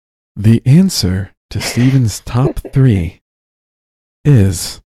The answer to Steven's top 3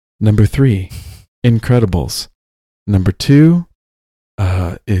 is number 3, Incredibles. Number 2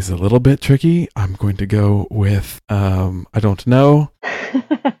 is a little bit tricky. I'm going to go with, I don't know.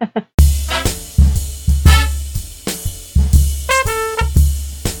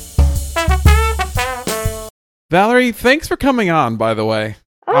 Valerie, thanks for coming on, by the way.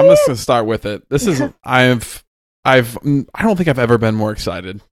 I'm just going to start with it. This is, I don't think I've ever been more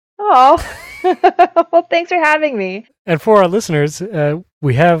excited. Oh, well, thanks for having me. And for our listeners,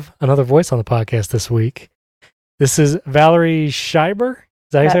 we have another voice on the podcast this week. This is Valerie Scheiber. Is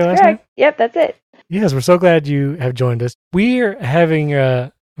that how you say her last name? Yep, that's it. Yes, we're so glad you have joined us. We're having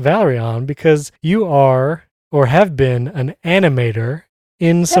Valerie on because you are, or have been, an animator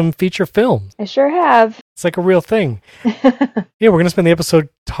in some feature films. I sure have. It's like a real thing. Yeah, we're going to spend the episode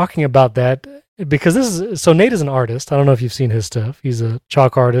talking about that because Nate is an artist. I don't know if you've seen his stuff. He's a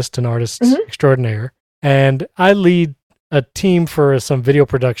chalk artist and artist extraordinaire. And I lead a team for some video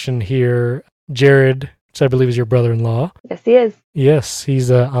production here. Jared, which I believe is your brother-in-law. Yes, he is. Yes,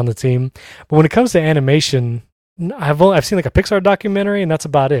 he's on the team. But when it comes to animation, I've seen like a Pixar documentary and that's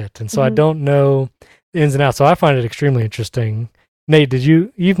about it. And so I don't know the ins and outs. So I find it extremely interesting. Nate,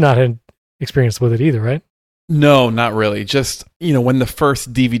 you've not had experience with it either, right? No, not really. Just, when the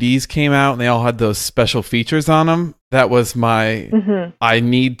first DVDs came out and they all had those special features on them, that was my, I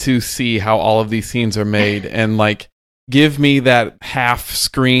need to see how all of these scenes are made and like give me that half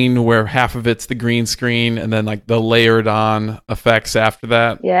screen where half of it's the green screen and then like the layered on effects after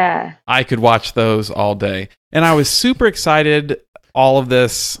that. Yeah. I could watch those all day. And I was super excited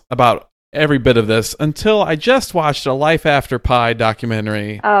about every bit of this until I just watched a Life After Pi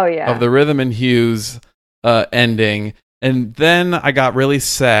documentary of the Rhythm and Hues ending, and then I got really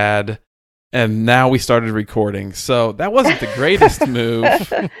sad, and now we started recording. So that wasn't the greatest move.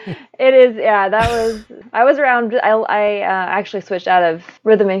 It is, yeah. I was around. I actually switched out of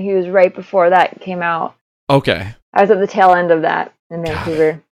Rhythm and Hues right before that came out. Okay. I was at the tail end of that in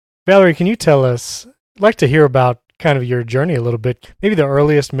Vancouver. Valerie, can you tell us? I'd like to hear about kind of your journey a little bit, maybe the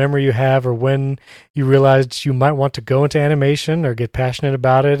earliest memory you have or when you realized you might want to go into animation or get passionate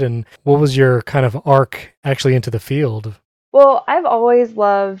about it, and what was your kind of arc actually into the field? Well, I've always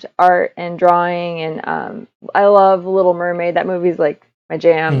loved art and drawing, and I love Little Mermaid. That movie's like my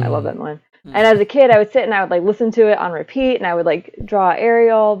jam. I love that one. And as a kid, I would sit and I would like listen to it on repeat, and I would like draw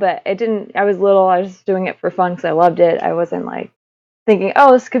Ariel, but I was little, I was just doing it for fun because I loved it. I wasn't like thinking,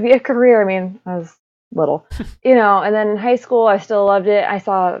 oh, this could be a career. I mean, I was little, and then in high school, I still loved it. I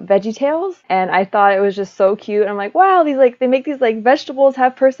saw VeggieTales and I thought it was just so cute. I'm like, wow, they make these like vegetables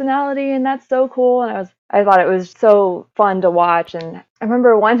have personality and that's so cool. And I thought it was so fun to watch. And I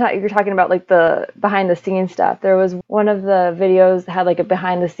remember one time you were talking about like the behind the scenes stuff. There was one of the videos that had like a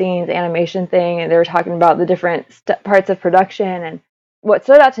behind the scenes animation thing, and they were talking about the different parts of production. And what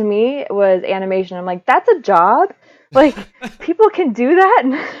stood out to me was animation. I'm like, that's a job. Like, people can do that?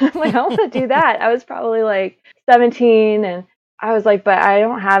 And I'm like, I want to do that. I was probably like 17, and I was like, but I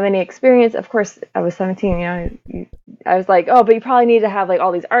don't have any experience. Of course, I was 17, I was like, oh, but you probably need to have like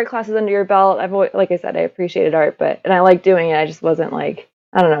all these art classes under your belt. I've always, like I said, I appreciated art, and I liked doing it. I just wasn't like,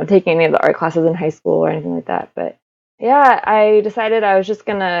 I don't know, taking any of the art classes in high school or anything like that. But yeah, I decided I was just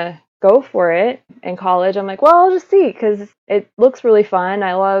going to go for it in college. I'm like, well, I'll just see, because it looks really fun.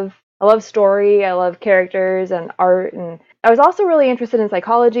 I love story, I love characters and art, and I was also really interested in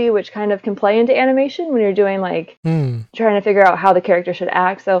psychology, which kind of can play into animation when you're doing like trying to figure out how the character should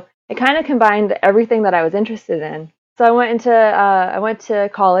act. So it kind of combined everything that I was interested in. So I went to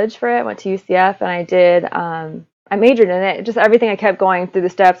college for it. I went to UCF, and I majored in it. Just everything, I kept going through the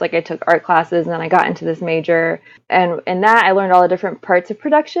steps. Like I took art classes, and then I got into this major, and in that I learned all the different parts of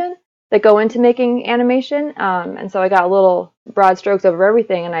production that go into making animation. And so I got a little broad strokes over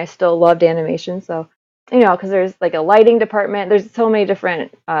everything, and I still loved animation. So, because there's like a lighting department, there's so many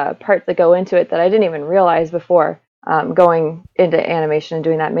different parts that go into it that I didn't even realize before going into animation and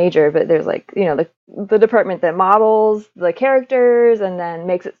doing that major. But there's like, the department that models the characters and then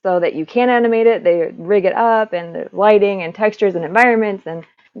makes it so that you can animate it. They rig it up, and there's lighting and textures and environments.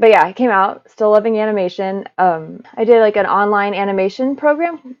 But yeah, I came out still loving animation. I did like an online animation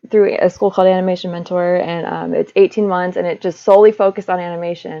program through a school called Animation Mentor, and it's 18 months, and it just solely focused on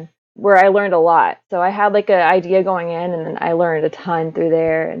animation, where I learned a lot. So I had like an idea going in, and then I learned a ton through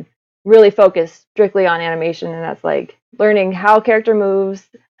there, and really focused strictly on animation. And that's like learning how a character moves,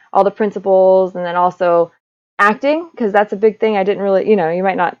 all the principles, and then also acting, because that's a big thing I didn't really, you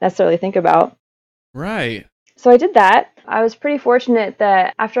might not necessarily think about. Right. So I did that. I was pretty fortunate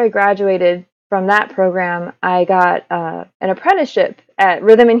that after I graduated from that program, I got an apprenticeship at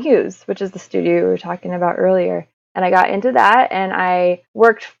Rhythm and Hues, which is the studio we were talking about earlier. And I got into that, and I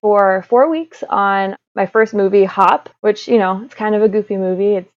worked for 4 weeks on my first movie, Hop, which, it's kind of a goofy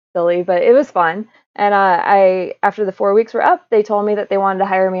movie. It's silly, but it was fun. And after the 4 weeks were up, they told me that they wanted to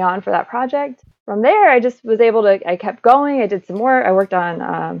hire me on for that project. From there, I just was able to, I kept going. I did some more. I worked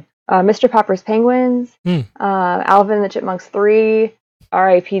on Mr. Popper's Penguins, Alvin and the Chipmunks 3,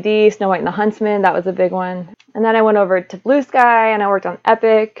 R.I.P.D., Snow White and the Huntsman. That was a big one. And then I went over to Blue Sky, and I worked on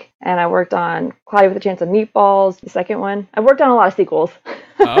Epic, and I worked on Cloudy with a Chance of Meatballs, the second one. I've worked on a lot of sequels.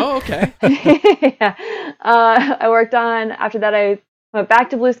 Oh, okay. Yeah. I worked on, after that, I went back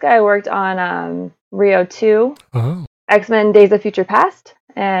to Blue Sky. I worked on Rio 2, X-Men Days of Future Past,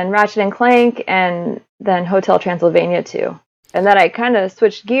 and Ratchet and Clank, and then Hotel Transylvania 2. And then I kind of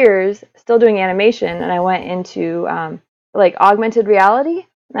switched gears, still doing animation, and I went into augmented reality,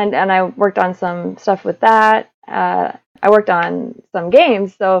 and I worked on some stuff with that. I worked on some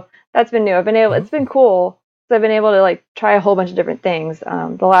games, so that's been new. It's been cool. So I've been able to try a whole bunch of different things.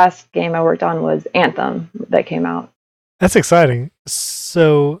 The last game I worked on was Anthem that came out. That's exciting.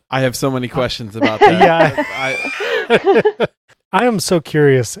 So I have so many questions about that. I am so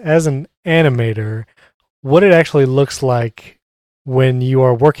curious, as an animator, what it actually looks like when you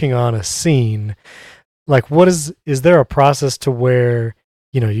are working on a scene. What is there a process to where,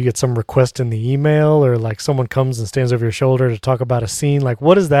 you get some request in the email, or someone comes and stands over your shoulder to talk about a scene?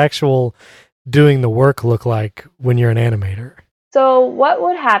 What does the actual doing the work look like when you're an animator? So what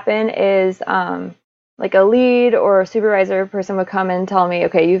would happen is a lead or a supervisor person would come and tell me,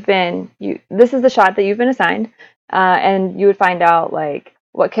 okay, this is the shot that you've been assigned, and you would find out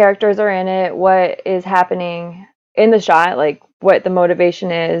what characters are in it, what is happening in the shot, what the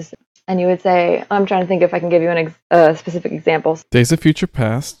motivation is. And you would say, I'm trying to think if I can give you a specific example. Days of Future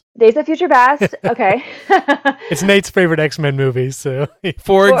Past. Days of Future Past. Okay. It's Nate's favorite X-Men movie, so.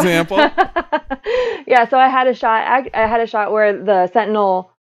 For example. Yeah, so I had a shot where the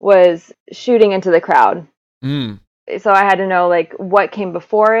Sentinel was shooting into the crowd. So I had to know what came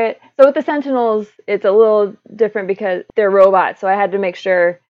before it. So with the Sentinels, it's a little different because they're robots. So I had to make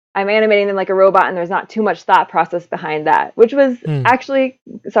sure I'm animating them like a robot, and there's not too much thought process behind that, which was actually,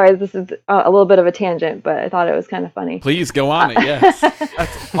 sorry, this is a little bit of a tangent, but I thought it was kind of funny. Please go on it, yes.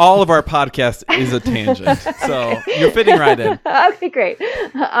 That's, all of our podcast is a tangent, so you're fitting right in. Okay, great.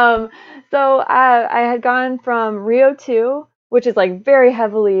 So I had gone from Rio 2, which is very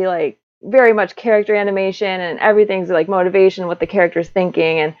heavily, very much character animation, and everything's motivation, what the character's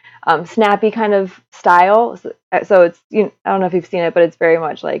thinking, and snappy kind of style. So it's, I don't know if you've seen it, but it's very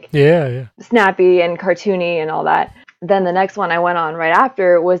much snappy and cartoony and all that. Then the next one I went on right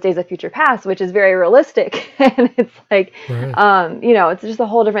after was Days of Future Past, which is very realistic. And it's right. It's just a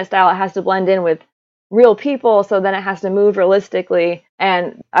whole different style. It has to blend in with real people, so then it has to move realistically.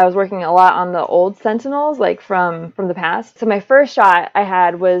 And I was working a lot on the old Sentinels, from the past. So my first shot I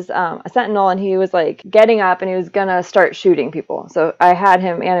had was a Sentinel, and he was getting up, and he was gonna start shooting people. So I had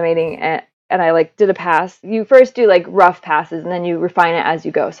him animating, and I did a pass. You first do rough passes, and then you refine it as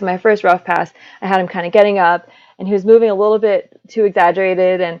you go. So my first rough pass, I had him kind of getting up, and he was moving a little bit too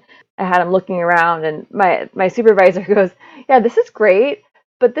exaggerated, and I had him looking around, and my supervisor goes, "Yeah, this is great,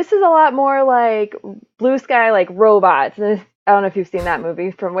 but this is a lot more Blue Sky, robots." And I don't know if you've seen that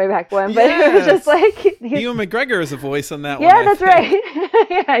movie from way back when, but it was just Ewan McGregor is a voice on that one. Yeah, that's right.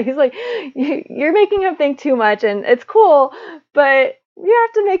 Yeah, he's you're making him think too much, and it's cool, but you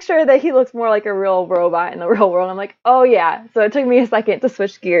have to make sure that he looks more like a real robot in the real world. I'm like, oh yeah. So it took me a second to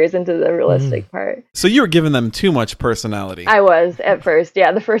switch gears into the realistic part. So you were giving them too much personality. I was at first.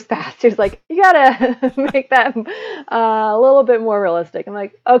 Yeah, the first pass. He was like, you gotta make that a little bit more realistic. I'm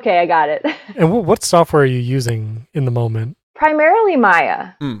like, okay, I got it. And what software are you using in the moment? Primarily Maya.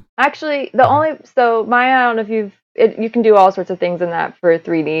 Actually, Maya, I don't know if you can do all sorts of things in that for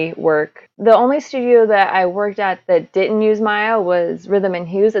 3D work. The only studio that I worked at that didn't use Maya was Rhythm and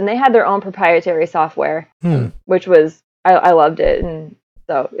Hues, and they had their own proprietary software, which was, I loved it. And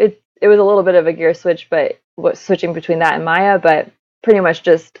so it was a little bit of a gear switch, but switching between that and Maya, but pretty much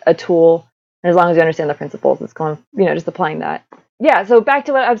just a tool. And as long as you understand the principles, it's going, just applying that. Yeah, so back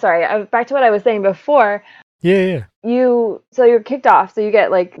to what I was saying before. Yeah. You're kicked off. So you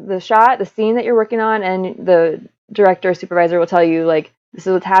get the shot, the scene that you're working on, and the director or supervisor will tell you this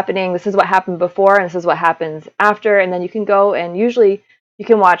is what's happening, this is what happened before, and this is what happens after. And then you can go, and usually you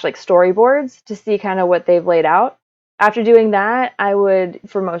can watch storyboards to see kind of what they've laid out. After doing that,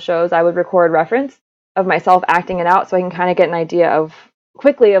 for most shows, I would record reference of myself acting it out, so I can kind of get an idea of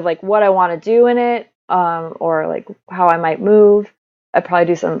quickly of what I want to do in it, or how I might move. I'd probably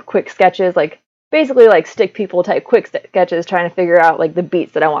do some quick sketches, basically like stick people type quick sketches, trying to figure out like the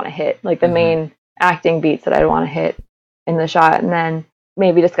beats that I want to hit, like the main acting beats that I want to hit in the shot, and then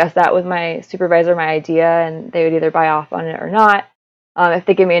maybe discuss that with my supervisor, my idea, and they would either buy off on it or not. If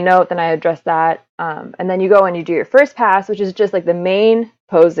they give me a note, then I address that. And then you go and you do your first pass, which is just like the main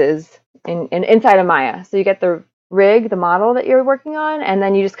poses inside of Maya. So you get the rig, the model that you're working on, and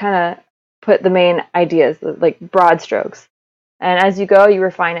then you just kind of put the main ideas, like broad strokes. And as you go, you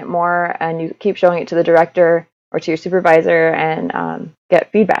refine it more, and you keep showing it to the director or to your supervisor and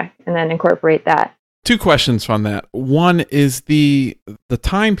get feedback, and then incorporate that. 2 questions from that. One is the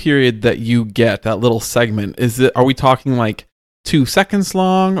time period that you get, that little segment. Are we talking like 2 seconds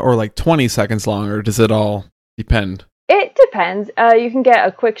long or like 20 seconds long, or does it all depend? It depends. You can get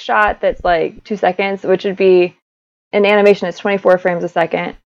a quick shot that's like 2 seconds, which would be, in animation, it's 24 frames a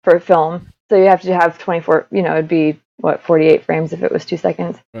second for film. So you have to have 24, it'd be, 48 frames if it was 2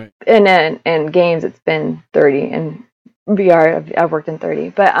 seconds. Right. And then in games, it's been 30. In VR, I've worked in 30.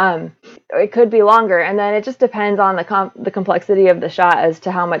 But it could be longer. And then it just depends on the complexity of the shot as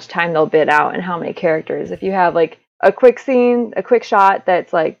to how much time they'll bid out and how many characters. If you have like a quick scene, a quick shot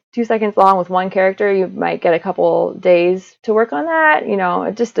that's like 2 seconds long with one character, you might get a couple days to work on that.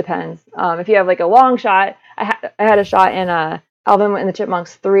 It just depends. If you have like a long shot, I had a shot in Alvin and the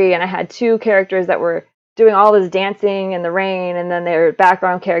Chipmunks 3, and I had 2 characters that were doing all this dancing in the rain, and then they were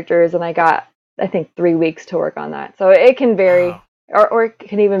background characters, and I got, I think, 3 weeks to work on that. So it can vary, or it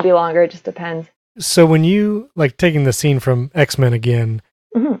can even be longer. It just depends. So when you, like, taking the scene from X-Men again,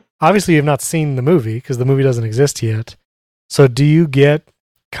 obviously you've not seen the movie because the movie doesn't exist yet. So do you get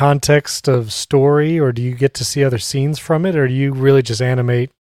context of story, or do you get to see other scenes from it, or do you really just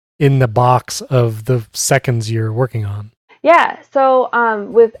animate in the box of the seconds you're working on? Yeah, so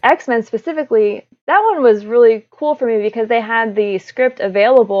with X-Men specifically, that one was really cool for me because they had the script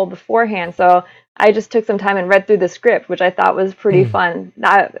available beforehand. So I just took some time and read through the script, which I thought was pretty fun.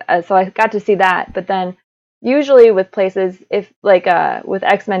 So I got to see that. But then usually with places, if like with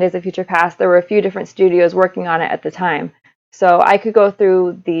X-Men Days of Future Past, there were a few different studios working on it at the time. So I could go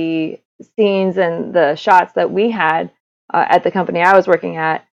through the scenes and the shots that we had at the company I was working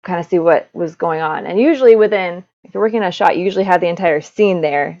at, kind of see what was going on. And usually if you're working on a shot, you usually have the entire scene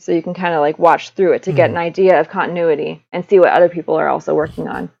there, so you can kind of like watch through it to get an idea of continuity and see what other people are also working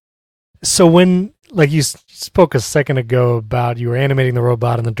on. So when, like you spoke a second ago about you were animating the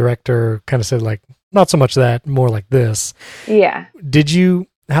robot and the director kind of said like, not so much that, more like this. Yeah. Did you,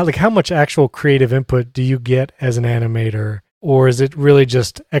 how much actual creative input do you get as an animator, or is it really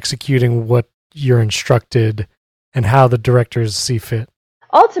just executing what you're instructed and how the directors see fit?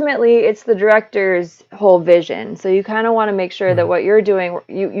 Ultimately, it's the director's whole vision. So you kind of want to make sure that what you're doing,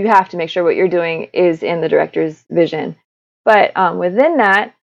 you have to make sure what you're doing is in the director's vision. But within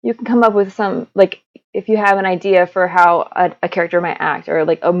that, you can come up with some, like, if you have an idea for how a character might act or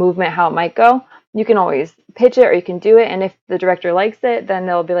like a movement, how it might go, you can always pitch it or you can do it. And if the director likes it, then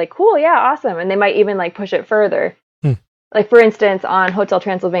they'll be like, cool, yeah, awesome. And they might even like push it further. Like, for instance, on Hotel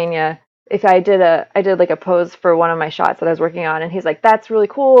Transylvania, if I did like a pose for one of my shots that I was working on, and he's like, that's really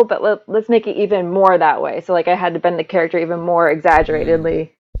cool, but let's make it even more that way. So like I had to bend the character even more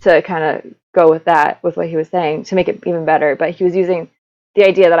exaggeratedly to kind of go with that, with what he was saying, to make it even better. But he was using the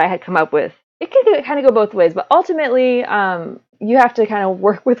idea that I had come up with. It can kind of go both ways, but ultimately you have to kind of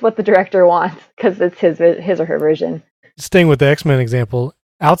work with what the director wants because it's his or her vision. Staying with the X-Men example,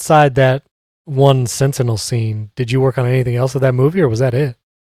 outside that one Sentinel scene, did you work on anything else of that movie, or was that it?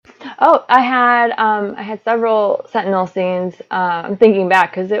 Oh, I had several Sentinel scenes. I'm thinking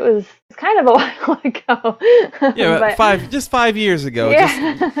back because it's kind of a while ago. Yeah, but 5 years ago.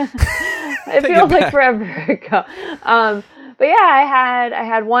 Yeah, it feels like forever ago. But yeah, I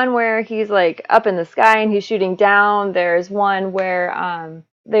had one where he's like up in the sky and he's shooting down. There's one where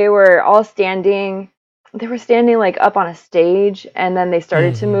they were all standing. They were standing like up on a stage, and then they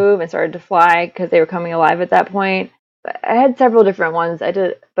started to move and started to fly because they were coming alive at that point. I had several different ones.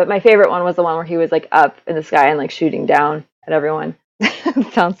 But my favorite one was the one where he was like up in the sky and like shooting down at everyone.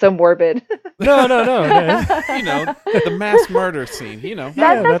 Sounds so morbid. No. You know, the mass murder scene. You know,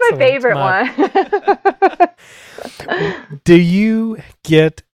 that's my favorite one. Do you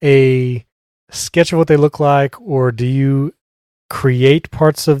get a sketch of what they look like, or do you create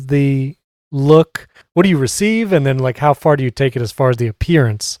parts of the look? What do you receive, and then like how far do you take it as far as the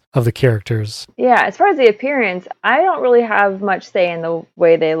appearance of the characters? Yeah, as far as the appearance, I don't really have much say in the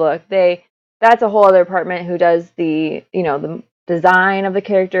way they look. That's a whole other department who does the design of the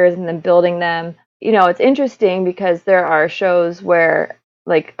characters and then building them. It's interesting because there are shows where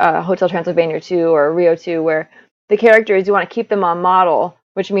like Hotel Transylvania 2 or Rio 2 where the characters, you want to keep them on model,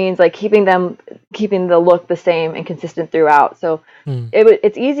 which means like keeping the look the same and consistent throughout. So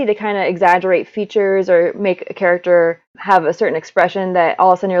it's easy to kind of exaggerate features or make a character have a certain expression that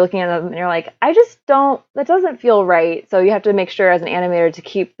all of a sudden you're looking at them and you're like, that doesn't feel right. So you have to make sure as an animator to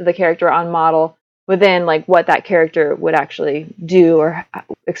keep the character on model within like what that character would actually do or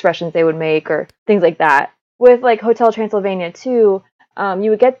expressions they would make or things like that. With like Hotel Transylvania 2, you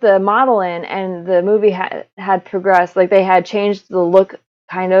would get the model in and the movie had progressed. Like they had changed the look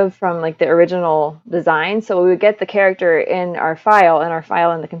kind of from like the original design. So we would get the character in our file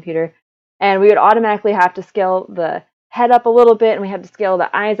in the computer, and we would automatically have to scale the head up a little bit, and we had to scale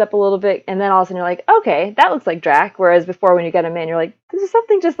the eyes up a little bit, and then all of a sudden you're like, okay, that looks like Drac. Whereas before, when you get him in, you're like, this is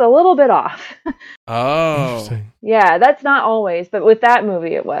something just a little bit off. Oh. Yeah, that's not always, but with that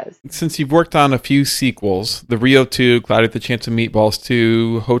movie it was. Since you've worked on a few sequels, the Rio 2, Cloudy with a Chance of Meatballs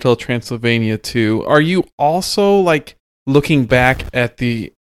 2, Hotel Transylvania 2, are you also like looking back at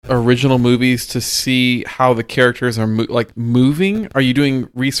the original movies to see how the characters are moving? Are you doing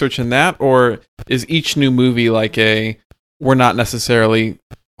research in that, or is each new movie like we're not necessarily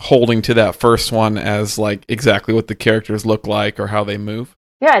holding to that first one as like exactly what the characters look like or how they move?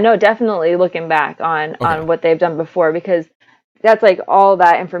 Yeah, no, definitely looking back on what they've done before, because that's like all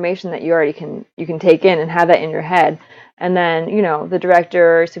that information that you already can take in and have that in your head. And then, the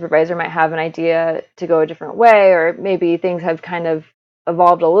director or supervisor might have an idea to go a different way, or maybe things have kind of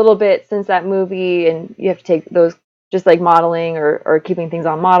evolved a little bit since that movie, and you have to take those just like modeling or keeping things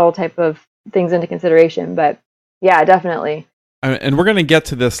on model type of things into consideration. But yeah, definitely. And we're going to get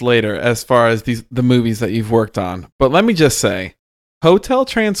to this later as far as the movies that you've worked on. But let me just say, Hotel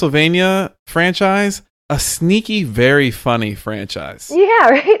Transylvania franchise, a sneaky, very funny franchise. Yeah,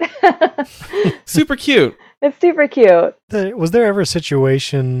 right? Super cute. It's super cute. Was there ever a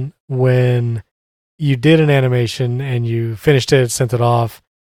situation when you did an animation and you finished it, sent it off,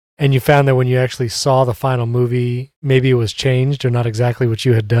 and you found that when you actually saw the final movie, maybe it was changed or not exactly what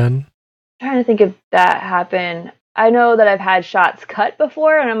you had done? I'm trying to think if that happened. I know that I've had shots cut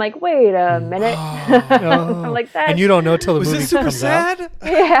before, and I'm like, wait a minute. I'm like, that. And you don't know till the movie comes out? Was this super sad?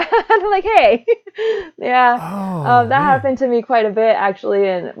 Yeah. I'm like, hey. Yeah. That happened to me quite a bit, actually,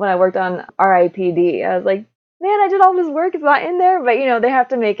 and when I worked on RIPD. I was like, man, I did all this work. It's not in there. But, they have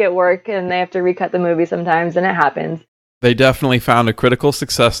to make it work, and they have to recut the movie sometimes, and it happens. They definitely found a critical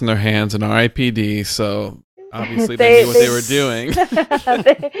success in their hands in RIPD, so obviously they knew what they were doing.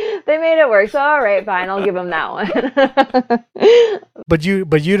 they made it work, so all right, fine, I'll give them that one. But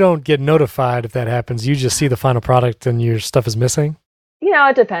you don't get notified if that happens. You just see the final product and your stuff is missing?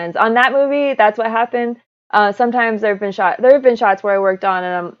 It depends. On that movie, that's what happened. Sometimes there have been shots where I worked on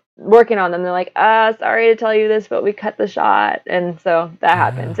and I'm working on them. They're like, sorry to tell you this, but we cut the shot. And so that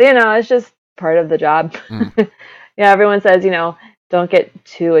happens. It's just part of the job. Yeah, everyone says, don't get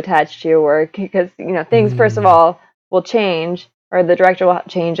too attached to your work because, things, first of all, will change, or the director will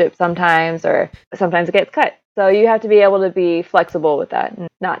change it sometimes, or sometimes it gets cut. So you have to be able to be flexible with that and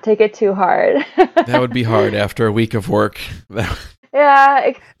not take it too hard. That would be hard after a week of work.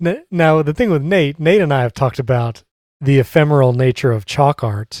 Yeah. Now, the thing with Nate and I have talked about the ephemeral nature of chalk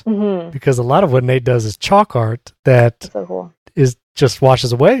art, because a lot of what Nate does is chalk art that so cool. is just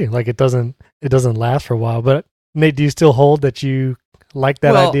washes away. Like it doesn't last for a while. But Nate, do you still hold that you like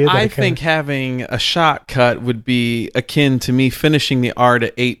that idea? I think having a shot cut would be akin to me finishing the art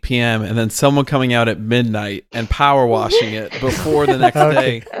at 8 p.m. and then someone coming out at midnight and power washing it before the next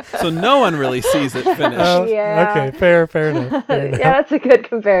day. So no one really sees it finished. Yeah. Okay, fair enough. Yeah, that's a good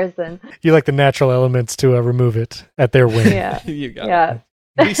comparison. You like the natural elements to remove it at their whim. Yeah. You got it.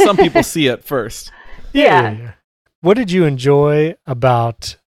 At least some people see it first. Yeah. What did you enjoy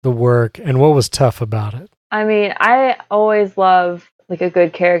about the work and what was tough about it? I mean, I always love like a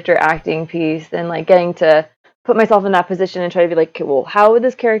good character acting piece and like getting to put myself in that position and try to be like, okay, well, how would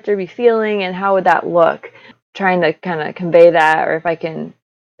this character be feeling and how would that look? Trying to kind of convey that, or if I can,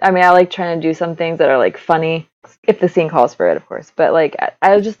 I like trying to do some things that are like funny if the scene calls for it, of course. But like,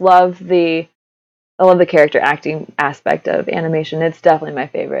 I just love the character acting aspect of animation. It's definitely my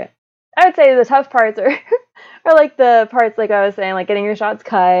favorite. I would say the tough parts are like the parts, like I was saying, like getting your shots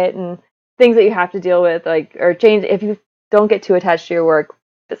cut and things that you have to deal with, like, or change if you don't get too attached to your work.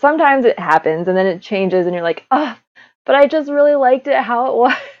 But sometimes it happens and then it changes and you're like, but I just really liked it how it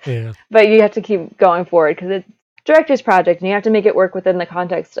was. Yeah. But you have to keep going forward because it's director's project and you have to make it work within the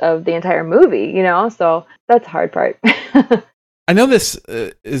context of the entire movie, so that's the hard part. I know this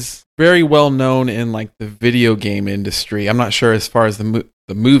is very well known in like the video game industry. I'm not sure as far as the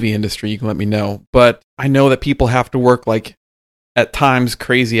movie industry, you can let me know, but I know that people have to work like at times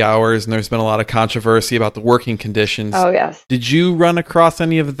crazy hours, and there's been a lot of controversy about the working conditions. Oh, yes. Did you run across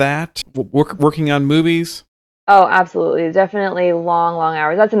any of that working on movies? Oh, absolutely. Definitely long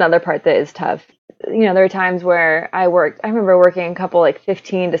hours. That's another part that is tough. There are times where I remember working a couple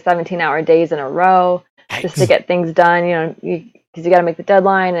 15 to 17-hour days in a row just to get things done, because you got to make the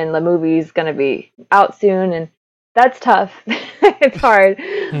deadline and the movie's going to be out soon. And that's tough. It's hard,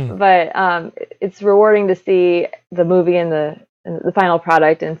 but it's rewarding to see the movie and the final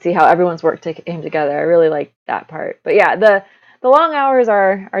product and see how everyone's work came together. I really like that part. But yeah, the long hours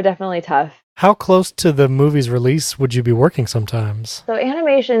are definitely tough. How close to the movie's release would you be working sometimes? So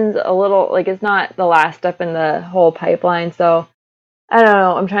animation's a little, it's not the last step in the whole pipeline. So I don't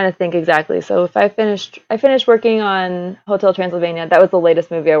know. I'm trying to think exactly. So if I finished working on Hotel Transylvania. That was the latest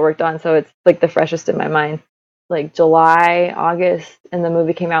movie I worked on. So it's the freshest in my mind. July, August, and the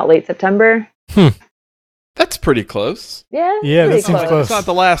movie came out late September. That's pretty close. Yeah, that seems close. It's not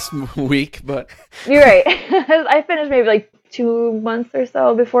the last week, but... You're right. I finished maybe 2 months or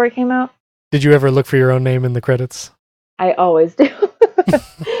so before it came out. Did you ever look for your own name in the credits? I always do.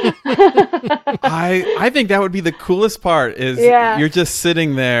 I think that would be the coolest part is you're just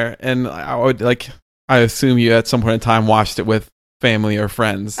sitting there, and I assume you at some point in time watched it with family or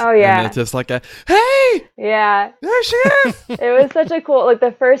friends. Oh, yeah. And it's just hey! Yeah. There she is! It was such a cool,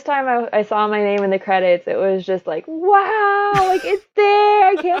 the first time I saw my name in the credits, it was just wow, it's there!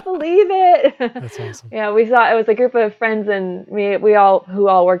 I can't believe it! That's awesome. Yeah, it was a group of friends and me, who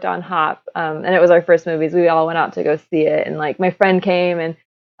all worked on Hop, and it was our first movies. We all went out to go see it, and my friend came, and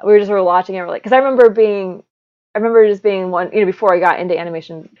we were watching it, because I remember just being one, before I got into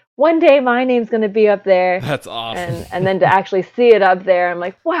animation, one day my name's going to be up there. That's awesome. And then to actually see it up there,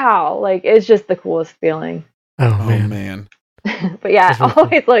 I'm wow, it's just the coolest feeling. Oh man. But yeah, I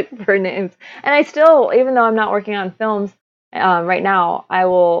always look for names. And I still, even though I'm not working on films right now, I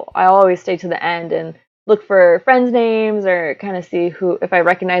always stay to the end and look for friends' names or kind of see if I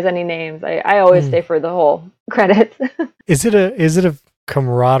recognize any names. I always stay for the whole credits. Is it a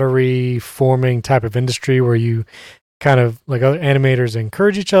camaraderie forming type of industry where you kind of other animators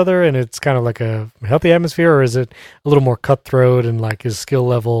encourage each other and it's kind of a healthy atmosphere, or is it a little more cutthroat and is skill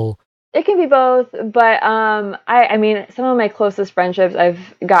level? It can be both, but I mean some of my closest friendships I've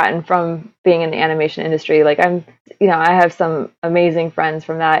gotten from being in the animation industry. I have some amazing friends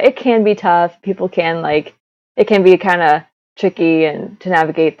from that. It can be tough. People can it can be kind of tricky and to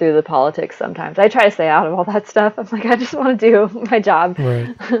navigate through the politics sometimes. I try to stay out of all that stuff. I'm I just want to do my job.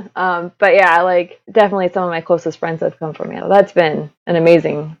 Right. But yeah, definitely some of my closest friends have come from it. That's been an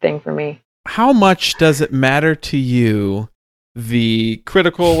amazing thing for me. How much does it matter to you, the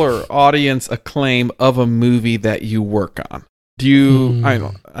critical or audience acclaim of a movie that you work on? Do you,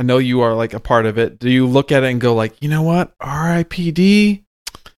 I know you are a part of it. Do you look at it and go you know what? R.I.P.D.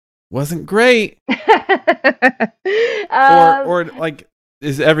 wasn't great. or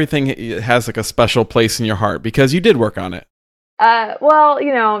is everything has a special place in your heart because you did work on it? Well,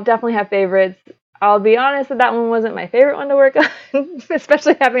 definitely have favorites. I'll be honest that one wasn't my favorite one to work on,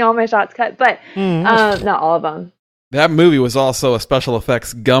 especially having all my shots cut, but not all of them. That movie was also a special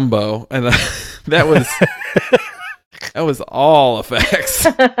effects gumbo, and that was all effects.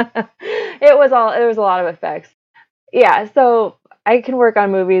 It was a lot of effects. Yeah, so I can work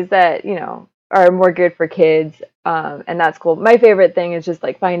on movies that, are more geared for kids, and that's cool. My favorite thing is just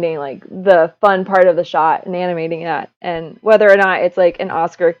finding the fun part of the shot and animating that, and whether or not it's an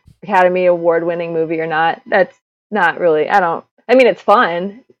Oscar Academy Award winning movie or not, that's not really, it's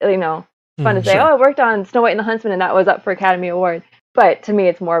fun, fun to say, I worked on Snow White and the Huntsman and that was up for Academy Award, but to me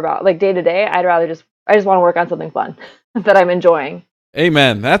it's more about day to day. I just want to work on something fun that I'm enjoying.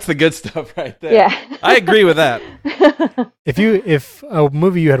 Amen. That's the good stuff right there. Yeah. I agree with that. If a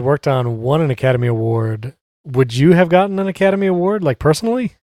movie you had worked on won an Academy Award, would you have gotten an Academy Award,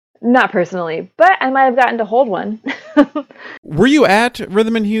 personally? Not personally, but I might have gotten to hold one. Were you at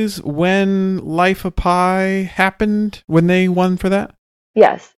Rhythm and Hues when Life of Pi happened, when they won for that?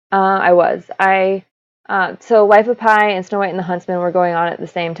 Yes, I was. So Life of Pi and Snow White and the Huntsman were going on at the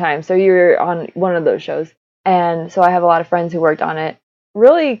same time. So you were on one of those shows. And so I have a lot of friends who worked on it.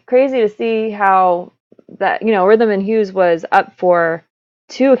 Really crazy to see how that, Rhythm and Hues was up for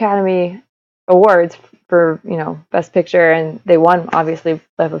 2 Academy Awards for, Best Picture, and they won, obviously,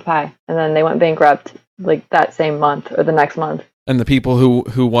 Life of Pi. And then they went bankrupt, that same month or the next month. And the people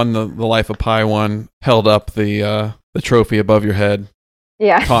who won the Life of Pi one held up the trophy above your head.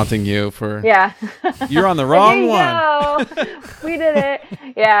 taunting you for you're on the wrong one. We did it.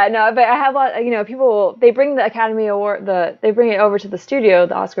 Yeah, no, but I have a lot, people, they bring the Academy Award, they bring it over to the studio,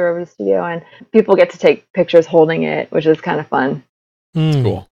 the Oscar over to the studio, and people get to take pictures holding it, which is kind of fun. It's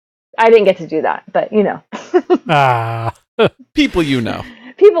cool. I didn't get to do that, but People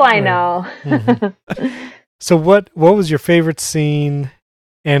people I know. Mm-hmm. So what was your favorite scene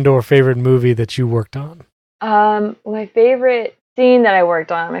and or favorite movie that you worked on? My favorite scene that I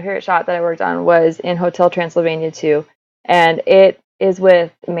worked on, my favorite shot that I worked on was in Hotel Transylvania 2, and it is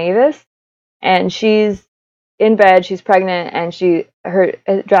with Mavis, and she's in bed, she's pregnant, and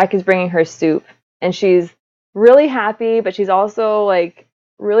Drac is bringing her soup, and she's really happy, but she's also like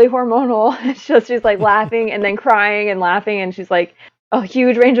really hormonal. She's like laughing and then crying and laughing, and she's like a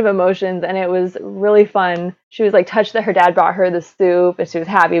huge range of emotions, and it was really fun. She was like touched that her dad brought her the soup, and she was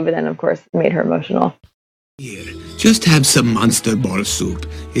happy, but then of course it made her emotional. Here, just have some monster ball soup.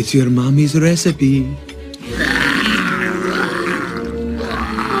 It's your mommy's recipe.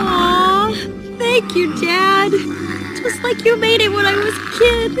 Aww, thank you, Dad. Just like you made it when I was a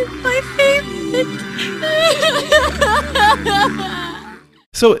kid. My favorite.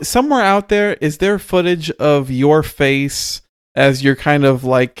 So somewhere out there, is there footage of your face as you're kind of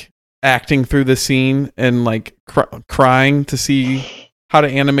like acting through the scene and like crying to see how to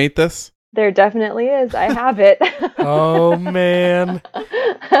animate this? There definitely is. I have it. Oh, man.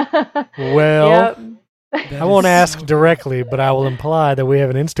 Well, I won't ask directly, but I will imply that we have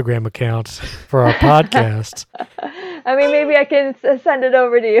an Instagram account for our podcast. I mean, maybe I can send it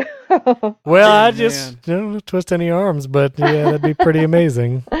over to you. Well, I just don't twist any arms, but yeah, that'd be pretty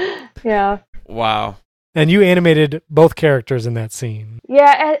amazing. Yeah. Wow. And you animated both characters in that scene.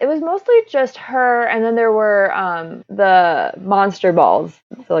 Yeah, it was mostly just her, and then there were the monster balls.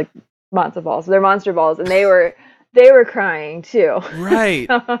 So like matzo balls. They're monster balls, and they were crying too. Right.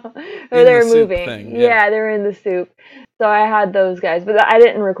 Or they were moving. Thing, yeah, they were in the soup. So I had those guys, but I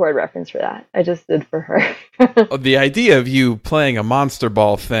didn't record reference for that. I just did for her. The idea of you playing a monster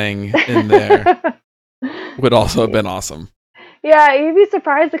ball thing in there would also have been awesome. Yeah, you'd be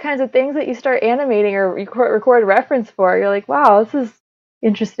surprised the kinds of things that you start animating or record reference for. You're like, wow, this is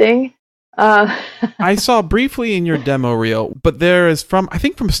interesting. I saw briefly in your demo reel, but there is from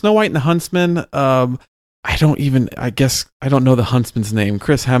Snow White and the Huntsman. I don't know the huntsman's name.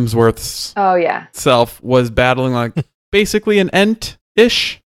 Chris Hemsworth's self was battling like basically an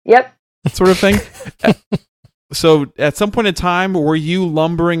Ent-ish sort of thing. So at some point in time, were you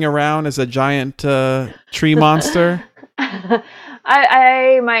lumbering around as a giant tree monster?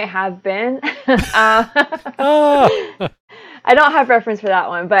 I might have been. I don't have reference for that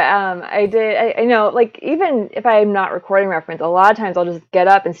one, but I did. I know, like, even if I'm not recording reference, a lot of times I'll just get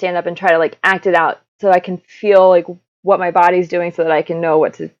up and stand up and try to like act it out so I can feel like what my body's doing, so that I can know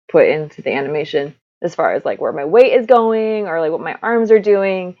what to put into the animation as far as like where my weight is going or like what my arms are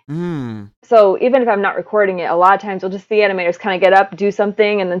doing. So even if I'm not recording it, a lot of times you'll just see animators kind of get up, do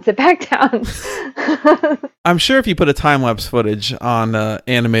something, and then sit back down. I'm sure if you put a time-lapse footage on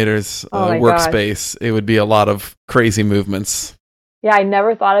Animator's workspace, it would be a lot of crazy movements. Yeah, I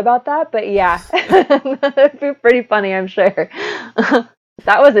never thought about that, but yeah. It'd be pretty funny, I'm sure.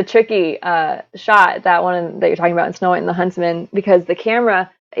 That was a tricky shot, that one that you're talking about in Snow White and the Huntsman, because the camera...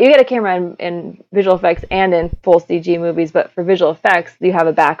 You get a camera in visual effects and in full CG movies, but for visual effects, you have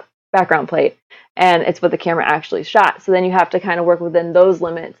a background plate, and it's what the camera actually shot. So then you have to kind of work within those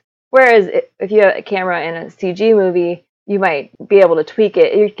limits. Whereas if you have a camera in a CG movie, you might be able to tweak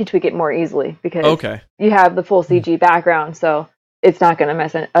it. You can tweak it more easily because you have the full CG background, so it's not going to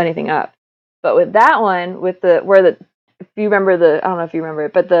mess anything up. But with that one, if you remember I don't know if you remember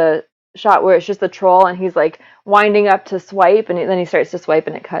it, but the shot where it's just the troll and he's like winding up to swipe, and then he starts to swipe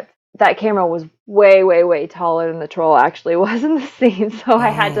and it cuts. That camera was way, way, way taller than the troll actually was in the scene. So I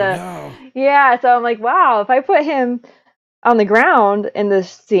had to, so I'm like, wow, if I put him on the ground in this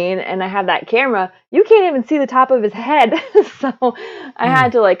scene and I have that camera, you can't even see the top of his head. So I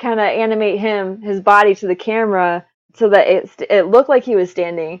had to like kind of animate his body to the camera so that it looked like he was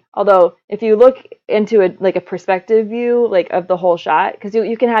standing. Although if you look into a perspective view like of the whole shot, because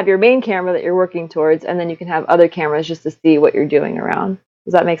you can have your main camera that you're working towards, and then you can have other cameras just to see what you're doing around.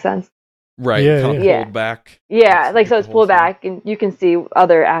 Does that make sense? Right. Pulled back. Yeah, like so it's pulled back, and you can see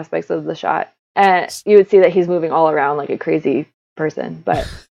other aspects of the shot, and you would see that he's moving all around like a crazy person. But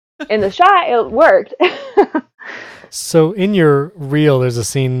in the shot, it worked. So in your reel, there's a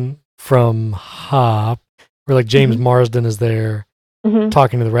scene from Hop where like James Marsden is there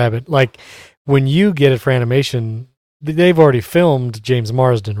talking to the rabbit. Like when you get it for animation, they've already filmed James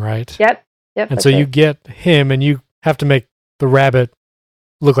Marsden, right? Yep. And so you get him and you have to make the rabbit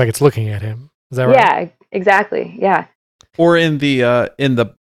look like it's looking at him. Is that right? Yeah, exactly. Yeah. Or in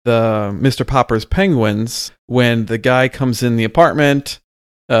the Mr. Popper's Penguins, when the guy comes in the apartment,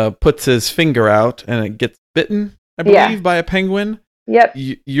 puts his finger out and it gets bitten, I believe, by a penguin. Yep.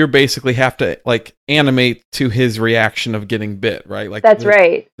 You basically have to like animate to his reaction of getting bit, right? Like that's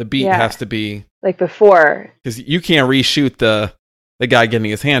right. The beat has to be like before, because you can't reshoot the guy getting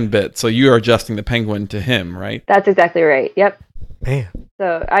his hand bit, so you are adjusting the penguin to him, right? That's exactly right. Yep. Man.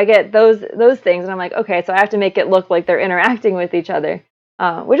 So I get those things, and I'm like, okay, so I have to make it look like they're interacting with each other,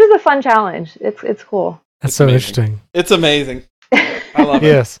 which is a fun challenge. It's cool. That's so interesting. It's amazing. I love it.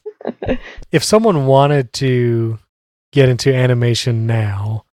 Yes. If someone wanted to get into animation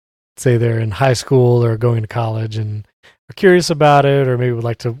now, say they're in high school or going to college and are curious about it, or maybe would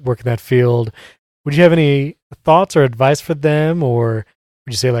like to work in that field, would you have any thoughts or advice for them, or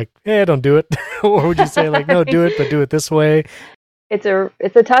would you say like, "Hey, don't do it," or would you say like, "No, do it, but do it this way"? It's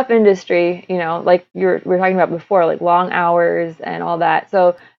a tough industry, like we were talking about before, like long hours and all that.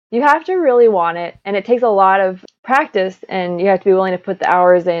 So you have to really want it, and it takes a lot of practice, and you have to be willing to put the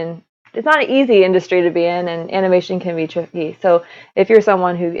hours in. It's not an easy industry to be in, and animation can be tricky. So if you're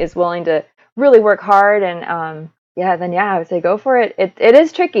someone who is willing to really work hard, and then I would say go for it. It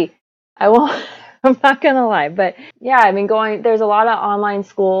is tricky. I'm not gonna lie, but yeah, I mean, there's a lot of online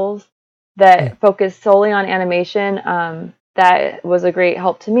schools that focus solely on animation. That was a great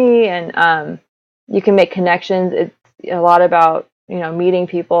help to me, and you can make connections. It's a lot about meeting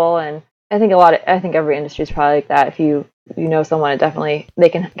people, and I think every industry is probably like that. If you know someone, they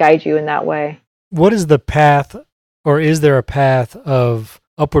can guide you in that way. What is the path, or is there a path of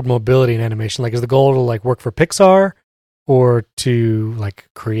upward mobility in animation? Like, is the goal to like work for Pixar, or to like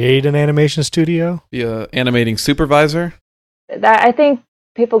create an animation studio? Be a animating supervisor? That I think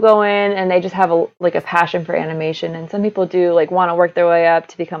people go in and they just have a passion for animation, and some people do like want to work their way up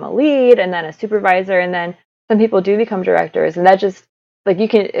to become a lead and then a supervisor, and then some people do become directors, and that just like you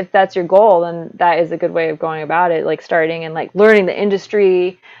can, if that's your goal, then that is a good way of going about it, like starting and like learning the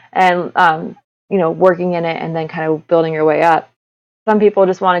industry and working in it and then kind of building your way up. Some people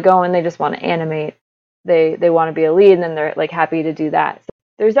just want to go and they just want to animate. They want to be a lead, and then they're like happy to do that. So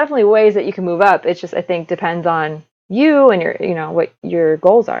there's definitely ways that you can move up. It's just, I think, depends on you and your what your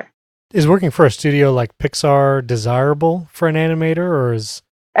goals are. Is working for a studio like Pixar desirable for an animator, or is?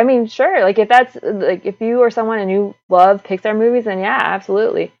 I mean, sure. Like if you are someone and you love Pixar movies, then yeah,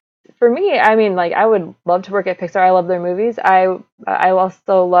 absolutely. For me, I mean, like I would love to work at Pixar. I love their movies. I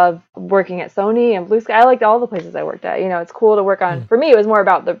also love working at Sony and Blue Sky. I liked all the places I worked at. It's cool to work on. For me, it was more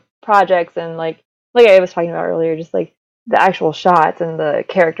about the projects and like I was talking about earlier, just like the actual shots and the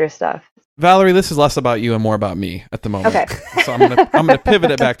character stuff. Valerie, this is less about you and more about me at the moment. Okay. So I'm gonna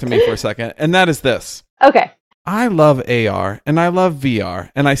pivot it back to me for a second, and that is this. Okay. I love AR and I love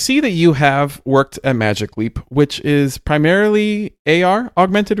VR, and I see that you have worked at Magic Leap, which is primarily AR,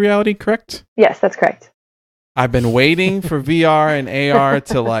 augmented reality, correct? Yes, that's correct. I've been waiting for VR and AR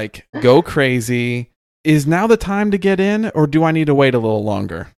to like go crazy. Is now the time to get in, or do I need to wait a little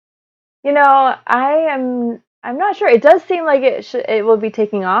longer? I'm not sure. It does seem like it will be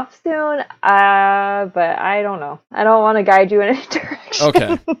taking off soon, but I don't know. I don't want to guide you in any direction.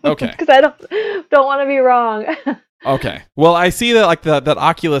 Okay. Because I don't want to be wrong. Okay. Well, I see that like that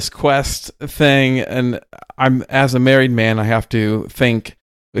Oculus Quest thing, and I'm as a married man, I have to think,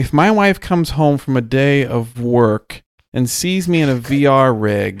 if my wife comes home from a day of work and sees me in a VR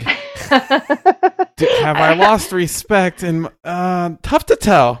rig, have I lost respect? And tough to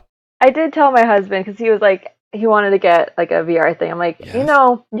tell. I did tell my husband, because he was like, he wanted to get like a VR thing. I'm like, yes.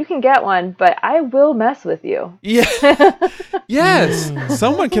 You can get one, but I will mess with you. Yeah. Yes.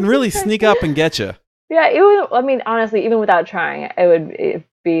 Someone can really sneak up and get you. Yeah. It would. I mean, honestly, even without trying, I would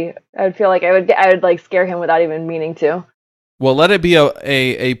feel like I would like scare him without even meaning to. Well, let it be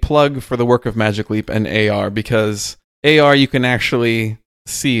a plug for the work of Magic Leap and AR, because AR you can actually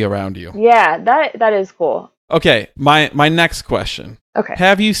see around you. Yeah, that is cool. Okay, my next question. Okay.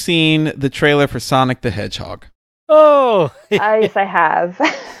 Have you seen the trailer for Sonic the Hedgehog? Oh! Yes, I have.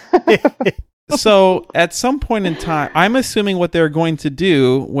 So, at some point in time, I'm assuming what they're going to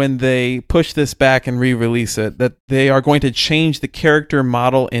do when they push this back and re-release it, that they are going to change the character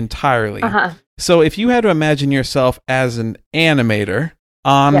model entirely. Uh-huh. So, if you had to imagine yourself as an animator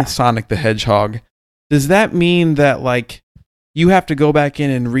on Sonic the Hedgehog, does that mean that, like, you have to go back in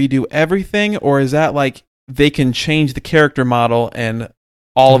and redo everything, or is that, like, they can change the character model and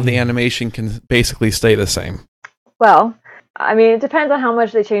all of the animation can basically stay the same? Well, I mean, it depends on how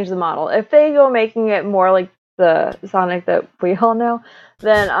much they change the model. If they go making it more like the Sonic that we all know,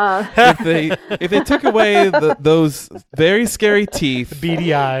 then if they took away those very scary teeth,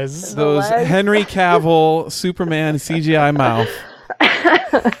 beady eyes, those Henry Cavill Superman CGI mouth.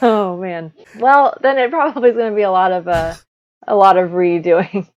 Oh man. Well, then it probably is going to be a lot of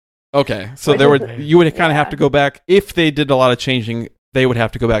redoing. Okay, so you would kind of have to go back if they did a lot of changing. They would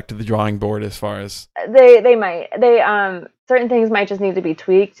have to go back to the drawing board as far as they might certain things might just need to be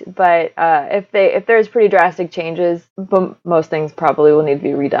tweaked, but if there's pretty drastic changes, most things probably will need to be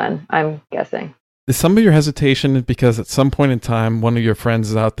redone, I'm guessing. Is some of your hesitation because at some point in time one of your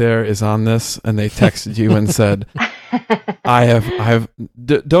friends out there is on this and they texted you and said,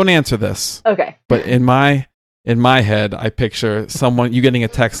 don't answer this. Okay. But in my head I picture you getting a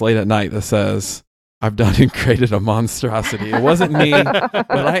text late at night that says, I've done and created a monstrosity. It wasn't me,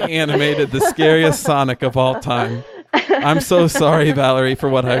 but I animated the scariest Sonic of all time. I'm so sorry, Valerie, for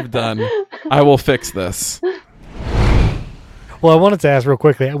what I've done. I will fix this. Well, I wanted to ask real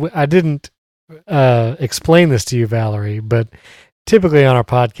quickly. I didn't explain this to you, Valerie, but typically on our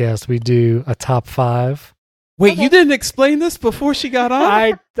podcast, we do a top 5. Wait, you didn't explain this before she got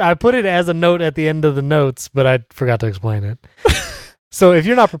on? I put it as a note at the end of the notes, but I forgot to explain it. So if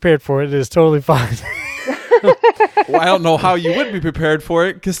you're not prepared for it, it is totally fine. Well, I don't know how you would be prepared for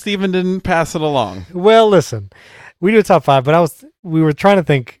it because Steven didn't pass it along. Well, listen, we do a top 5, but we were trying to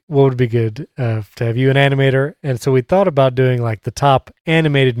think what would be good to have you an animator, and so we thought about doing like the top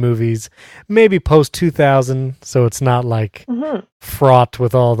animated movies, maybe post 2000, so it's not like fraught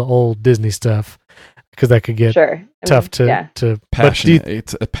with all the old Disney stuff, because that could get tough to passionate.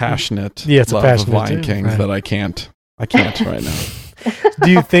 It's a passionate love of Lion Kings that I can't right now. Do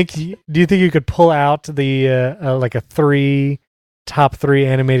you think you could pull out the like a top 3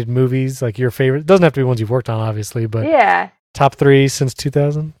 animated movies, like your favorite? It doesn't have to be ones you've worked on, obviously, but top 3 since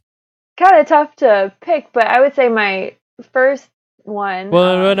 2000. Kind of tough to pick, but I would say my first one.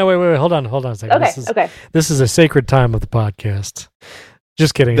 Well, no, wait, hold on a second. Okay, This is a sacred time of the podcast.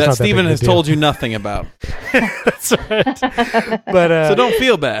 Just kidding. That Steven has told you nothing about. That's right. But so don't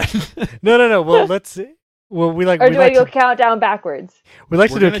feel bad. No. Well, let's. Well, we like. Or do I go count down backwards? We like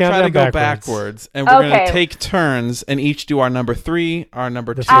to do a countdown backwards. We're going to try to go backwards, and we're going to take turns and each do our number 3, our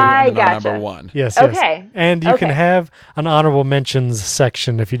number 2, and our number 1. Yes. Okay. And you can have an honorable mentions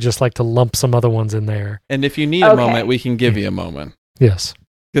section if you just like to lump some other ones in there. And if you need a moment, we can give you a moment. Yes.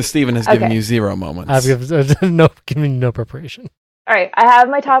 Because Steven has given you 0 moments. I've given no preparation. All right. I have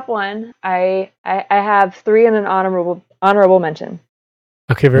my top 1. I have 3 and an honorable mention.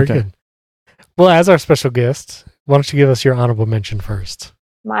 Okay. Very good. Well, as our special guest, why don't you give us your honorable mention first?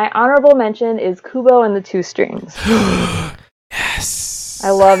 My honorable mention is Kubo and the Two Strings. Yes. I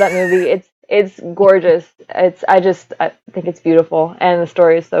love that movie. It's gorgeous. I think it's beautiful, and the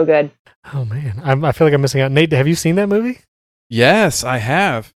story is so good. Oh man, I feel like I'm missing out. Nate, have you seen that movie? Yes, I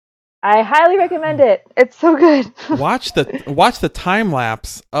have. I highly recommend it. It's so good. Watch the time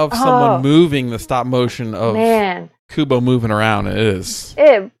lapse of someone moving the stop motion of Kubo moving around.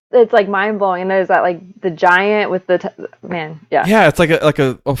 It's like mind blowing. And there's that like the giant with the Yeah, it's like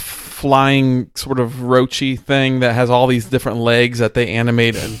a flying sort of roachy thing that has all these different legs that they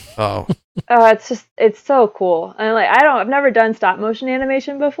animate and it's so cool. And like I've never done stop motion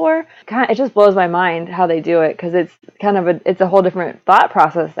animation before. It just blows my mind how they do it because it's kind of it's a whole different thought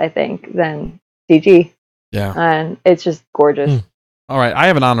process I think than CG. Yeah, and it's just gorgeous. All right, I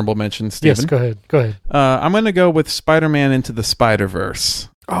have an honorable mention, Steven. Yes, go ahead. I'm going to go with Spider-Man Into the Spider-Verse.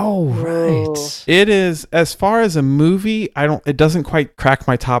 Oh, right. It is, as far as a movie, it doesn't quite crack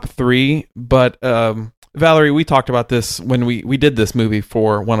my top 3, but Valerie, we talked about this when we did this movie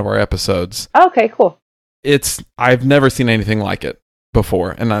for one of our episodes. Okay, cool. I've never seen anything like it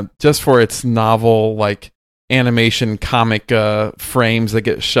before, and just for its novel, like, animation comic frames that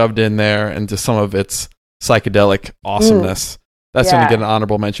get shoved in there, and just some of its psychedelic awesomeness. That's going to get an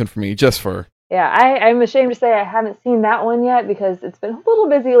honorable mention for me, just for... Yeah, I'm ashamed to say I haven't seen that one yet because it's been a little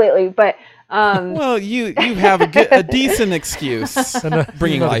busy lately, but... Well, you have a decent excuse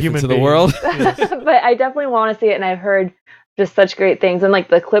bringing life into the world. But I definitely want to see it, and I've heard just such great things, and like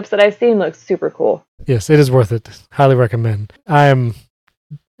the clips that I've seen look super cool. Yes, it is worth it. Highly recommend. I'm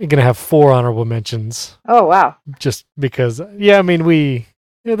going to have 4 honorable mentions. Oh, wow. Just because,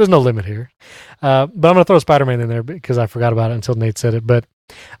 there's no limit here. But I'm going to throw Spider-Man in there because I forgot about it until Nate said it. But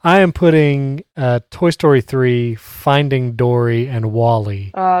I am putting Toy Story 3, Finding Dory, and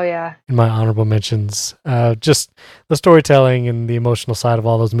WALL-E. Oh, yeah. In my honorable mentions. Just the storytelling and the emotional side of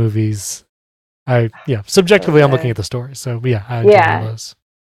all those movies. Subjectively, I'm looking at the story. So, I enjoy those.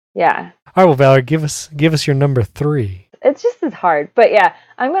 Yeah. All right, well, Valerie, give us your number 3. it's just as hard. But yeah,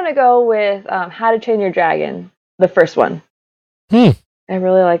 I'm gonna go with How to Train Your Dragon, the first one. I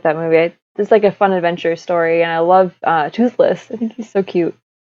really like that movie. It's like a fun adventure story, and I love Toothless. I think he's so cute.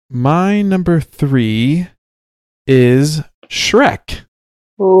 My number 3 is Shrek.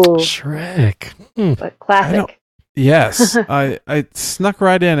 Ooh. Shrek. But classic. Yes. I snuck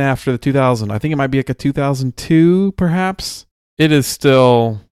right in after the 2000. I think it might be like a 2002, perhaps. It is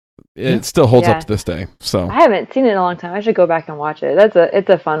still... It still holds up to this day. So I haven't seen it in a long time. I should go back and watch it. It's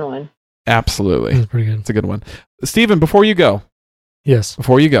a fun one. Absolutely. That's pretty good. It's a good one. Steven, before you go. Yes.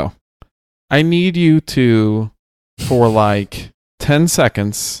 Before you go. I need you to, for like 10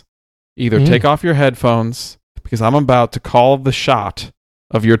 seconds, either take off your headphones, because I'm about to call the shot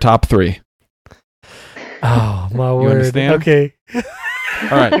of your top 3. Oh, my word. You understand? Okay.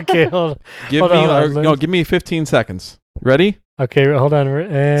 All right. Okay, hold on. Give me 15 seconds. Ready? Okay, hold on.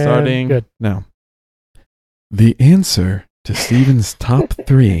 And starting good. Now. The answer to Steven's top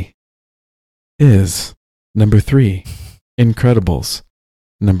 3 is number 3, Incredibles.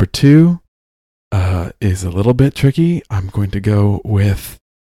 Number 2 is a little bit tricky. I'm going to go with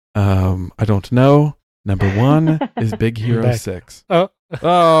I don't know. Number 1 is Big Hero 6. Oh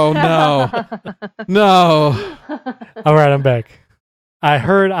no. No. All right, I'm back.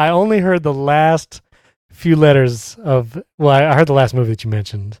 I only heard the last few letters of... Well, I heard the last movie that you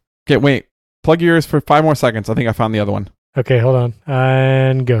mentioned. Okay, wait. Plug your ears for 5 more seconds. I think I found the other one. Okay, hold on.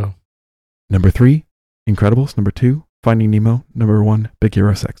 And go. Number 3, Incredibles. Number 2, Finding Nemo. Number 1, Big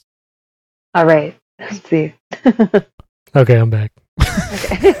Hero 6. All right. Let's see. Okay, I'm back.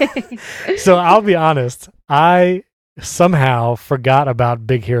 Okay. So I'll be honest. I somehow forgot about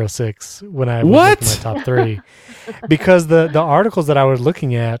Big Hero 6 when I was looking at my top 3. Because the articles that I was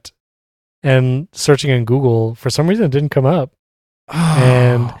looking at and searching in Google, for some reason it didn't come up.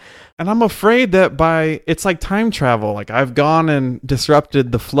 And I'm afraid that it's like time travel. Like I've gone and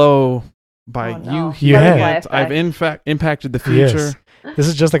disrupted the flow by you hearing it. I've in fact impacted the future. Yes. This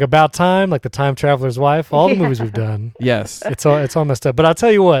is just like About Time, like The Time Traveler's Wife, all the movies we've done. Yes. It's all messed up. But I'll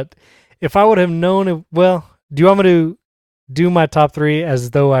tell you what, if I would have known it, well, do you want me to do my top 3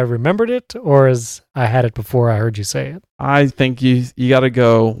 as though I remembered it, or as I had it before I heard you say it? I think you got to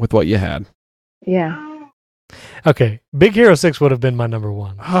go with what you had. Yeah. Okay. Big Hero 6 would have been my number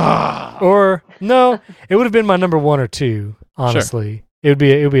 1. Or no, it would have been my number 1 or 2, honestly. Sure. It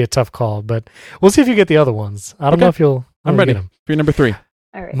would be a tough call, but we'll see if you get the other ones. I don't know if you'll... I'm ready for your number 3.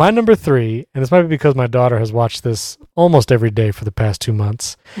 All right. My number 3, and this might be because my daughter has watched this almost every day for the past 2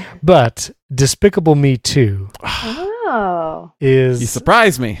 months, but Despicable Me 2 is... You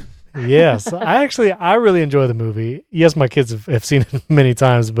surprised me. Yes. I really enjoy the movie. Yes, my kids have seen it many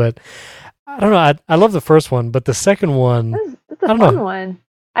times, but I don't know. I love the first one, but the second one... It's a fun one.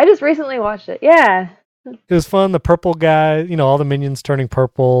 I just recently watched it. Yeah. It was fun. The purple guy, all the minions turning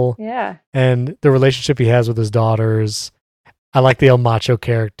purple. Yeah. And the relationship he has with his daughters. I like the El Macho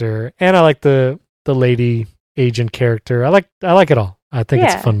character, and I like the lady agent character. I like it all. I think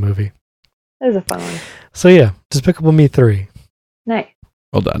it's a fun movie. It is a fun one. So yeah, Despicable Me 3. Nice.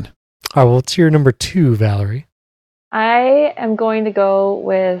 Well done. All right, well, what's your number 2, Valerie? I am going to go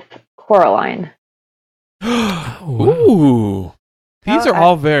with Coraline. Ooh. These are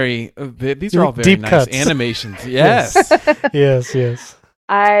all very deep nice cuts. Animations. Yes. Yes.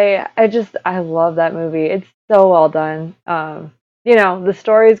 I love that movie. It's so well done. The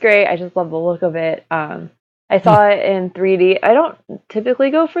story is great. I just love the look of it. I saw it in 3D. I don't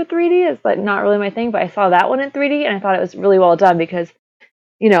typically go for 3D. It's like not really my thing, but I saw that one in 3D and I thought it was really well done because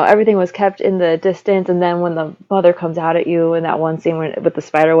everything was kept in the distance, and then when the mother comes out at you in that one scene with the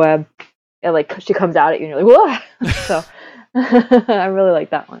spider web, she comes out at you and you're like, whoa. So I really like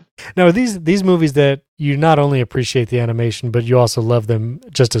that one. Now, are these movies that you not only appreciate the animation, but you also love them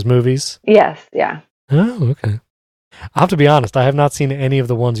just as movies? Yes, yeah. Oh, okay. I'll have to be honest, I have not seen any of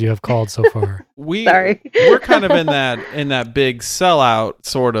the ones you have called so far. Sorry. We're kind of in that big sellout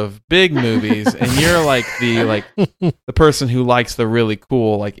sort of big movies, and you're like the person who likes the really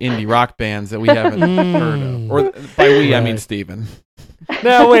cool like indie rock bands that we haven't heard of. Or by we, I mean Steven.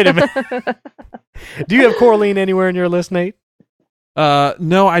 Now, wait a minute. Do you have Coraline anywhere in your list, Nate?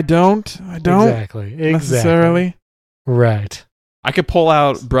 No, I don't. Exactly. Necessarily. Right. I could pull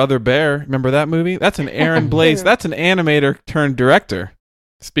out Brother Bear. Remember that movie? That's an Aaron Blaise. That's an animator turned director.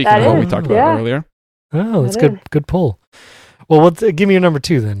 Speaking of what we talked about earlier. Oh, that's good. Good pull. Well, give me your number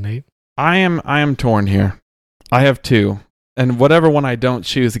 2 then, Nate. I am torn here. I have 2, and whatever one I don't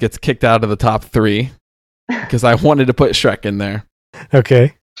choose gets kicked out of the top 3 because I wanted to put Shrek in there.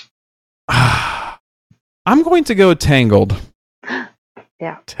 Okay. I'm going to go Tangled.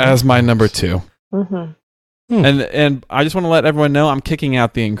 Yeah. As my number 2. Mm-hmm. And I just want to let everyone know I'm kicking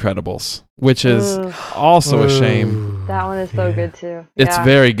out The Incredibles, which is also a shame. That one is so good too. It's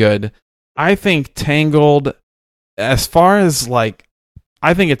very good. I think Tangled, as far as like,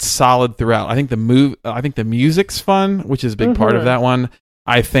 I think it's solid throughout. I think the music's fun, which is a big part of that one.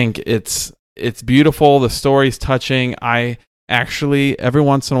 I think it's beautiful. The story's touching. I actually every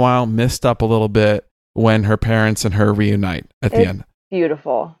once in a while missed up a little bit when her parents and her reunite at the end.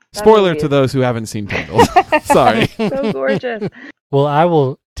 Beautiful. Spoiler to those who haven't seen Tangled. Sorry. So gorgeous. Well, I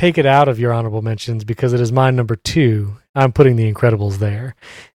will take it out of your honorable mentions because it is my number 2. I'm putting The Incredibles there.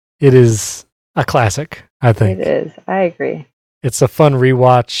 It is a classic, I think. It is. I agree. It's a fun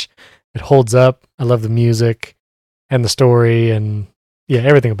rewatch. It holds up. I love the music and the story and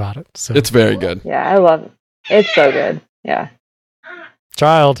everything about it. So it's very good. Yeah, I love it. It's so good. Yeah.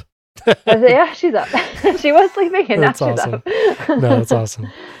 Child. Yeah, she's up. She was sleeping and now she's up. No, that's awesome.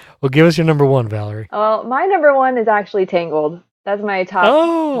 Well, give us your number 1, Valerie. Well, my number 1 is actually Tangled. That's my top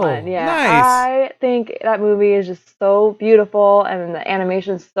one. Yeah, nice. I think that movie is just so beautiful, and the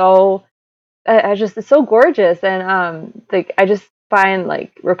animation's so, it's so gorgeous. And I just find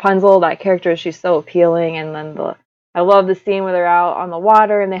like Rapunzel, that character, she's so appealing. And then I love the scene where they're out on the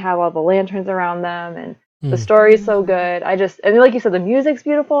water and they have all the lanterns around them, and the story is so good. And like you said, the music's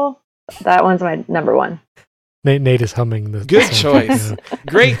beautiful. That one's my number 1. Nate is humming the good choice.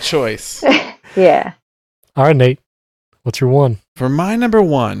 Great choice. Yeah. All right, Nate. What's your 1? For my number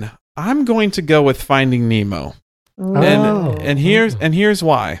 1, I'm going to go with Finding Nemo. And here's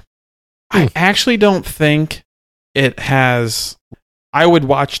why. I actually don't think it has. I would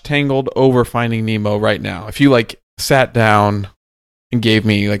watch Tangled over Finding Nemo right now. If you like sat down and gave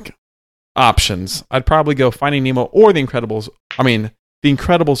me like options, I'd probably go Finding Nemo or The Incredibles. I mean, The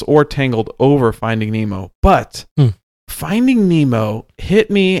Incredibles or Tangled over Finding Nemo. But Finding Nemo hit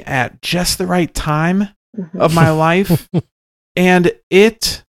me at just the right time of my life. And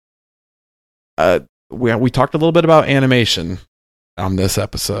it, we talked a little bit about animation on this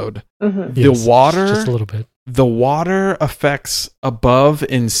episode. Mm-hmm. Yes, just a little bit. The water effects above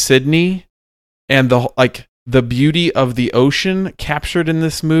in Sydney and the beauty of the ocean captured in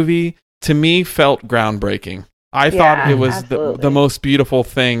this movie, to me, felt groundbreaking. I thought it was the most beautiful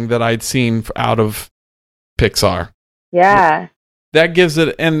thing that I'd seen out of Pixar. Yeah. That gives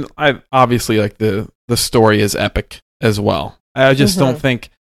it, and I obviously like the story is epic as well. I just don't think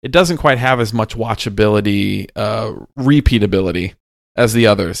it doesn't quite have as much watchability, repeatability as the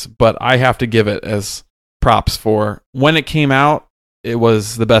others, but I have to give it as props for when it came out. It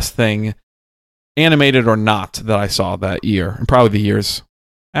was the best thing, animated or not, that I saw that year, and probably the years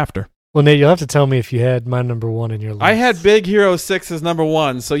after. Well, Nate, you'll have to tell me if you had my number 1 in your list. I had Big Hero 6 as number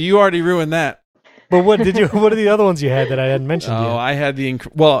 1, so you already ruined that. But what are the other ones you had that I hadn't mentioned yet? I had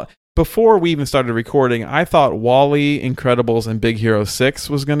before we even started recording, I thought WALL-E, Incredibles, and Big Hero 6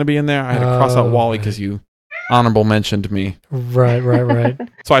 was going to be in there. I had to cross out WALL-E because you honorable mentioned me. Right.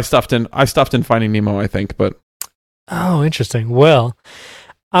 So I stuffed in Finding Nemo, I think, but... Oh, interesting. Well,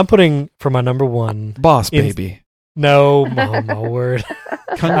 I'm putting for my number 1... Boss Baby. No, my word.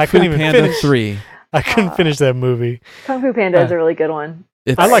 Kung Fu Panda 3. I couldn't finish that movie. Kung Fu Panda is a really good one.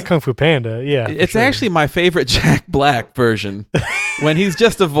 I like Kung Fu Panda, yeah. It's actually my favorite Jack Black version, when he's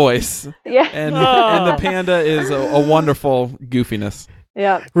just a voice. Yeah. And the panda is a wonderful goofiness.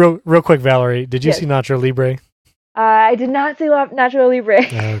 Yeah. Real quick, Valerie, did you see Nacho Libre? I did not see Nacho Libre.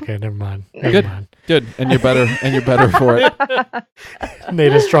 Okay, never mind. Good. And you're better for it.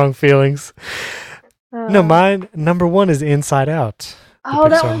 Nate has strong feelings. No, mine number 1 is Inside Out. Oh,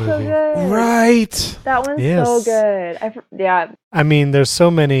 that one's so good. Right. That one's so good. I mean, there's so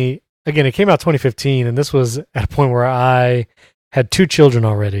many. Again, it came out 2015, and this was at a point where I had 2 children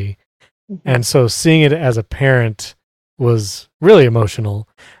already. And so seeing it as a parent was really emotional.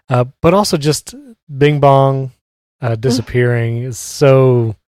 But also just Bing Bong disappearing is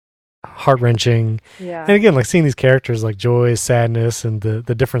so heart-wrenching. Yeah. And again, like seeing these characters like joy, sadness, and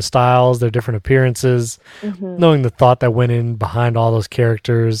the different styles, their different appearances, knowing the thought that went in behind all those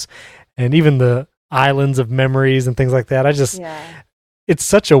characters, and even the islands of memories and things like that. It's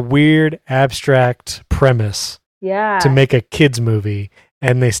such a weird, abstract premise to make a kid's movie,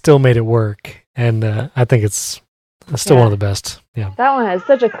 and they still made it work. And I think it's still one of the best. Yeah. That one has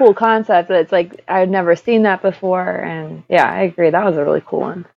such a cool concept that it's like I had never seen that before. And I agree. That was a really cool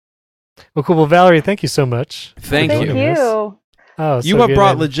one. Well, cool. Well, Valerie, thank you so much. Thank you. Oh, you have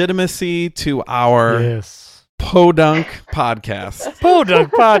brought legitimacy to our Podunk podcast.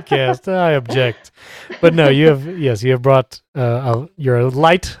 Podunk podcast. I object. But no, you have brought your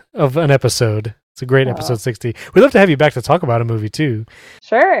light of an episode. It's a great episode 60. We'd love to have you back to talk about a movie too.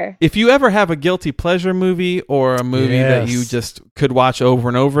 Sure. If you ever have a guilty pleasure movie or a movie that you just could watch over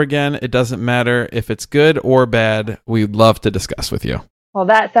and over again, it doesn't matter if it's good or bad. We'd love to discuss with you. Well,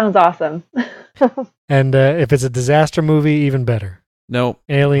 that sounds awesome. And if it's a disaster movie, even better. No.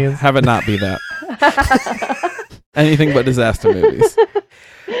 Aliens. Have it not be that. Anything but disaster movies.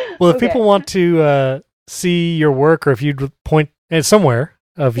 Well, if people want to see your work, or if you'd point somewhere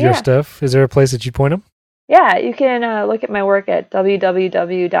of your stuff, is there a place that you'd point them? Yeah, you can look at my work at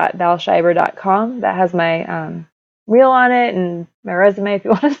www.valscheiber.com. That has my reel on it and my resume if you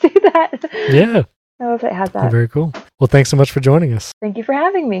want to see that. Yeah. I know if it has that. Oh, very cool. Well, thanks so much for joining us. Thank you for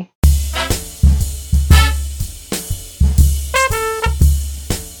having me.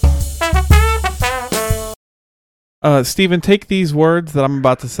 Stephen, take these words that I'm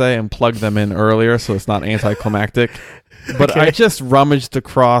about to say and plug them in earlier so it's not anticlimactic. But I just rummaged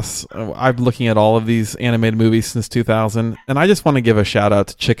across. I'm looking at all of these animated movies since 2000, and I just want to give a shout out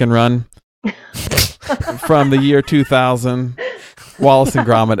to Chicken Run from the year 2000, Wallace and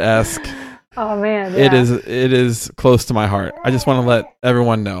Gromit-esque. Oh man, yeah. It is close to my heart. I just want to let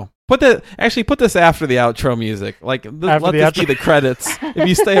everyone know. Put this after the outro music. Like let this be the credits. If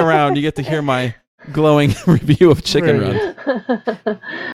you stay around, you get to hear my glowing review of Chicken Run.